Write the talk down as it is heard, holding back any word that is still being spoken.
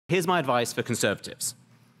Here's my advice for conservatives.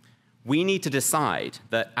 We need to decide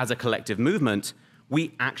that as a collective movement,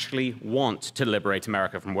 we actually want to liberate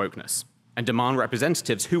America from wokeness and demand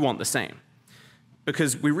representatives who want the same.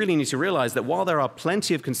 Because we really need to realize that while there are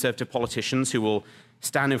plenty of conservative politicians who will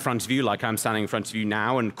stand in front of you like I'm standing in front of you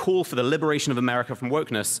now and call for the liberation of America from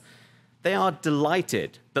wokeness, they are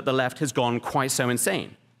delighted that the left has gone quite so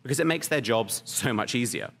insane because it makes their jobs so much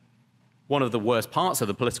easier. One of the worst parts of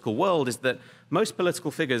the political world is that most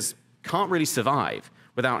political figures can't really survive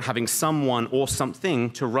without having someone or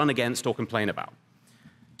something to run against or complain about.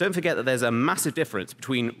 Don't forget that there's a massive difference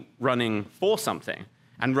between running for something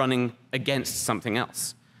and running against something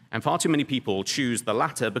else. And far too many people choose the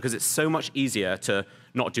latter because it's so much easier to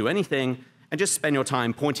not do anything and just spend your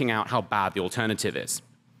time pointing out how bad the alternative is.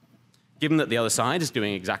 Given that the other side is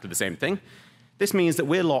doing exactly the same thing, this means that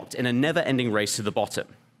we're locked in a never-ending race to the bottom,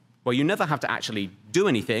 where you never have to actually do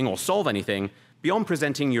anything or solve anything beyond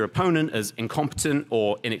presenting your opponent as incompetent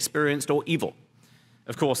or inexperienced or evil.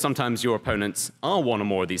 Of course, sometimes your opponents are one or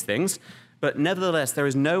more of these things, but nevertheless, there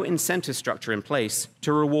is no incentive structure in place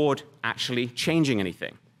to reward actually changing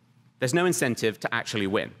anything. There's no incentive to actually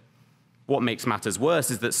win. What makes matters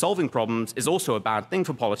worse is that solving problems is also a bad thing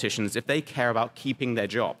for politicians if they care about keeping their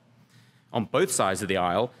job. On both sides of the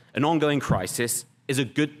aisle, an ongoing crisis is a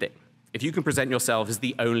good thing if you can present yourself as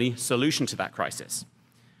the only solution to that crisis.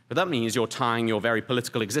 But that means you're tying your very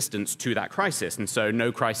political existence to that crisis, and so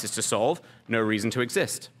no crisis to solve, no reason to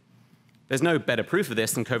exist. There's no better proof of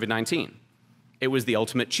this than COVID-19. It was the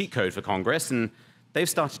ultimate cheat code for Congress, and they've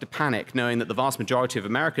started to panic knowing that the vast majority of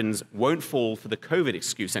Americans won't fall for the COVID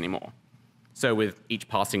excuse anymore. So with each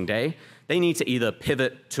passing day, they need to either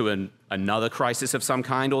pivot to another crisis of some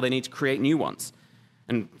kind, or they need to create new ones.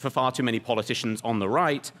 And for far too many politicians on the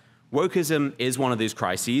right, wokeism is one of these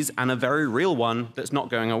crises, and a very real one that's not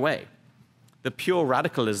going away. The pure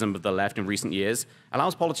radicalism of the left in recent years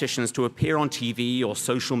allows politicians to appear on TV or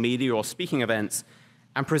social media or speaking events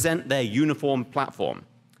and present their uniform platform,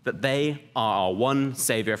 that they are our one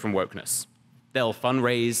savior from wokeness. They'll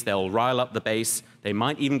fundraise, they'll rile up the base, they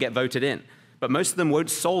might even get voted in. But most of them won't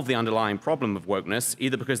solve the underlying problem of wokeness,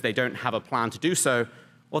 either because they don't have a plan to do so,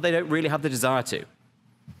 or they don't really have the desire to.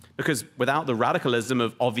 Because without the radicalism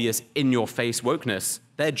of obvious in-your-face wokeness,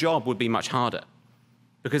 their job would be much harder.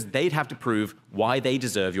 Because they'd have to prove why they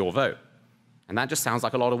deserve your vote. And that just sounds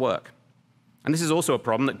like a lot of work. And this is also a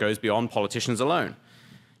problem that goes beyond politicians alone.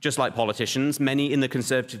 Just like politicians, many in the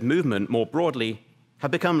conservative movement, more broadly,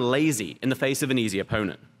 have become lazy in the face of an easy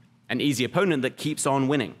opponent that keeps on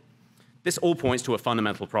winning. This all points to a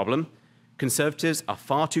fundamental problem. Conservatives are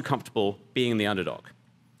far too comfortable being the underdog,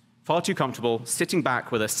 far too comfortable sitting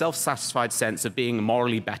back with a self-satisfied sense of being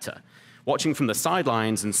morally better, watching from the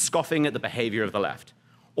sidelines and scoffing at the behavior of the left,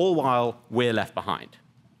 all while we're left behind.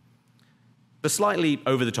 The slightly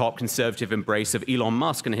over-the-top conservative embrace of Elon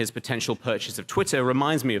Musk and his potential purchase of Twitter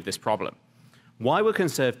reminds me of this problem. Why were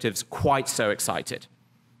conservatives quite so excited?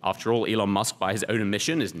 After all, Elon Musk, by his own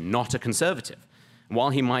admission, is not a conservative. And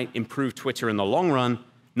while he might improve Twitter in the long run,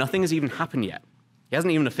 nothing has even happened yet. He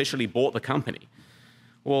hasn't even officially bought the company.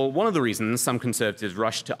 Well, one of the reasons some conservatives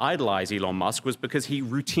rushed to idolize Elon Musk was because he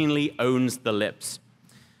routinely owns the libs.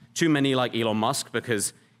 Too many like Elon Musk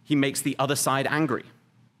because he makes the other side angry.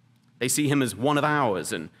 They see him as one of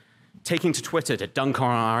ours and taking to Twitter to dunk on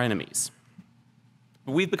our enemies.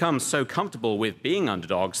 But we've become so comfortable with being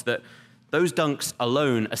underdogs that those dunks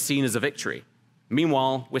alone are seen as a victory.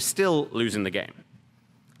 Meanwhile, we're still losing the game.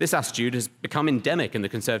 This attitude has become endemic in the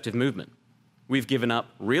conservative movement. We've given up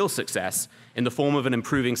real success in the form of an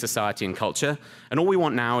improving society and culture, and all we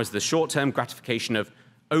want now is the short-term gratification of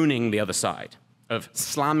owning the other side, of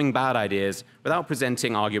slamming bad ideas without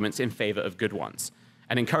presenting arguments in favor of good ones,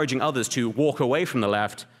 and encouraging others to walk away from the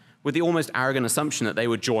left with the almost arrogant assumption that they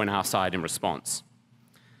would join our side in response.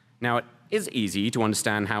 Now, it is easy to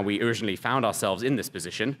understand how we originally found ourselves in this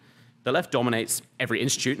position. The left dominates every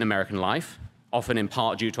institute in American life, often in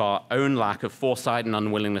part due to our own lack of foresight and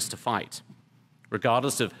unwillingness to fight.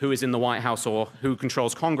 Regardless of who is in the White House or who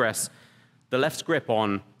controls Congress, the left's grip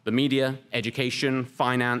on the media, education,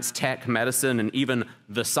 finance, tech, medicine, and even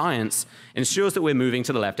the science ensures that we're moving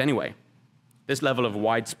to the left anyway. This level of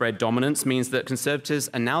widespread dominance means that conservatives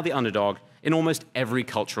are now the underdog in almost every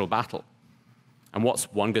cultural battle. And what's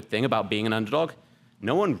one good thing about being an underdog?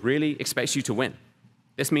 No one really expects you to win.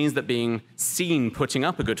 This means that being seen putting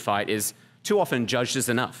up a good fight is too often judged as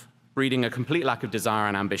enough, breeding a complete lack of desire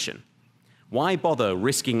and ambition. Why bother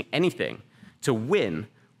risking anything to win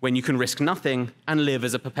when you can risk nothing and live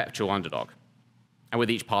as a perpetual underdog? And with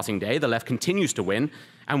each passing day, the left continues to win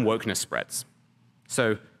and wokeness spreads.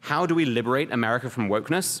 So how do we liberate America from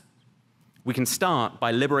wokeness? We can start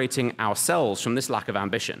by liberating ourselves from this lack of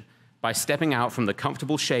ambition, by stepping out from the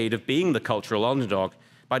comfortable shade of being the cultural underdog,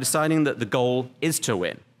 by deciding that the goal is to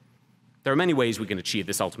win. There are many ways we can achieve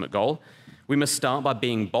this ultimate goal. We must start by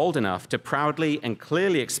being bold enough to proudly and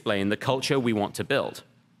clearly explain the culture we want to build.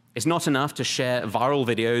 It's not enough to share viral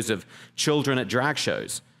videos of children at drag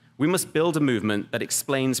shows. We must build a movement that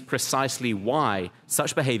explains precisely why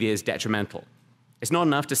such behavior is detrimental. It's not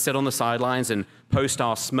enough to sit on the sidelines and post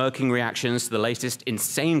our smirking reactions to the latest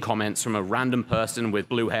insane comments from a random person with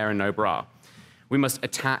blue hair and no bra. We must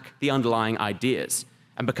attack the underlying ideas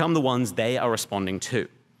and become the ones they are responding to.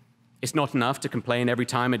 It's not enough to complain every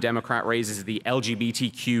time a Democrat raises the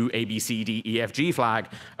LGBTQ ABCDEFG flag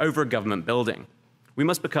over a government building. We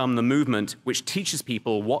must become the movement which teaches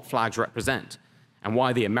people what flags represent and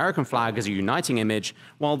why the American flag is a uniting image,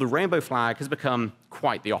 while the rainbow flag has become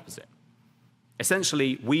quite the opposite.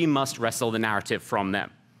 Essentially, we must wrestle the narrative from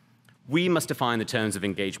them. We must define the terms of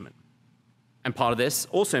engagement. And part of this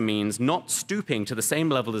also means not stooping to the same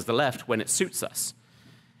level as the left when it suits us.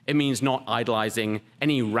 It means not idolizing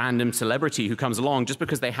any random celebrity who comes along just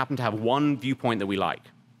because they happen to have one viewpoint that we like.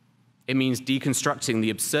 It means deconstructing the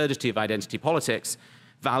absurdity of identity politics,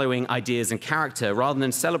 valuing ideas and character rather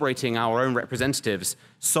than celebrating our own representatives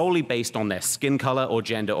solely based on their skin color or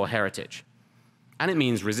gender or heritage. And it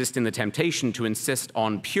means resisting the temptation to insist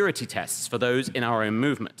on purity tests for those in our own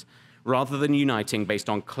movement, rather than uniting based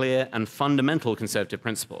on clear and fundamental conservative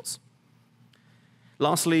principles.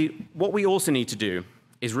 Lastly, what we also need to do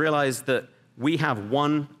is realize that we have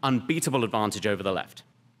one unbeatable advantage over the left.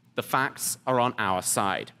 The facts are on our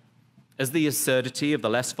side. As the absurdity of the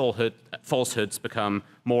less falsehoods become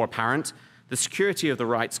more apparent, the security of the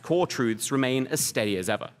right's core truths remain as steady as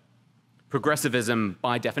ever. Progressivism,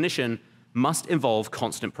 by definition, must involve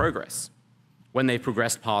constant progress. When they've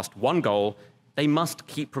progressed past one goal, they must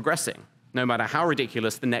keep progressing, no matter how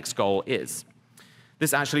ridiculous the next goal is.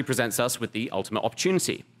 This actually presents us with the ultimate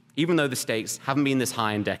opportunity, even though the stakes haven't been this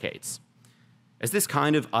high in decades. As this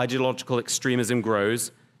kind of ideological extremism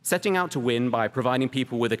grows, setting out to win by providing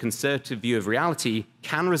people with a conservative view of reality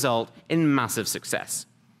can result in massive success.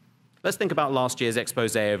 Let's think about last year's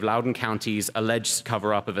expose of Loudoun County's alleged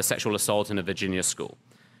cover-up of a sexual assault in a Virginia school.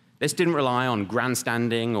 This didn't rely on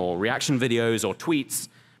grandstanding or reaction videos or tweets,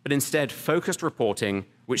 but instead focused reporting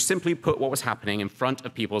which simply put what was happening in front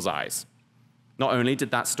of people's eyes. Not only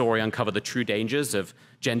did that story uncover the true dangers of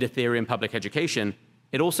gender theory in public education,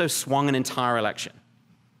 it also swung an entire election.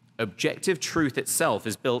 Objective truth itself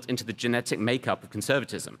is built into the genetic makeup of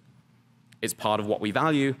conservatism. It's part of what we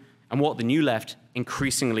value and what the new left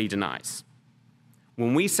increasingly denies.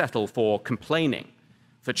 When we settle for complaining,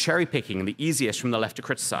 for cherry-picking the easiest from the left to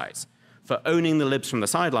criticize, for owning the libs from the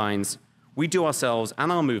sidelines, we do ourselves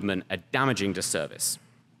and our movement a damaging disservice.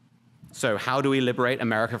 So how do we liberate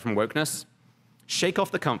America from wokeness? Shake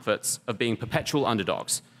off the comforts of being perpetual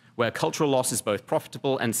underdogs, where cultural loss is both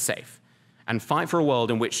profitable and safe, and fight for a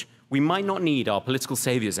world in which we might not need our political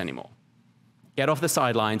saviors anymore. Get off the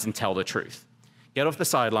sidelines and tell the truth. Get off the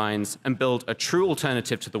sidelines and build a true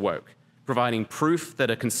alternative to the woke, providing proof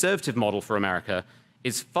that a conservative model for America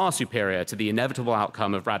is far superior to the inevitable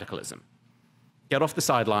outcome of radicalism. Get off the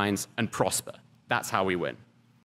sidelines and prosper. That's how we win.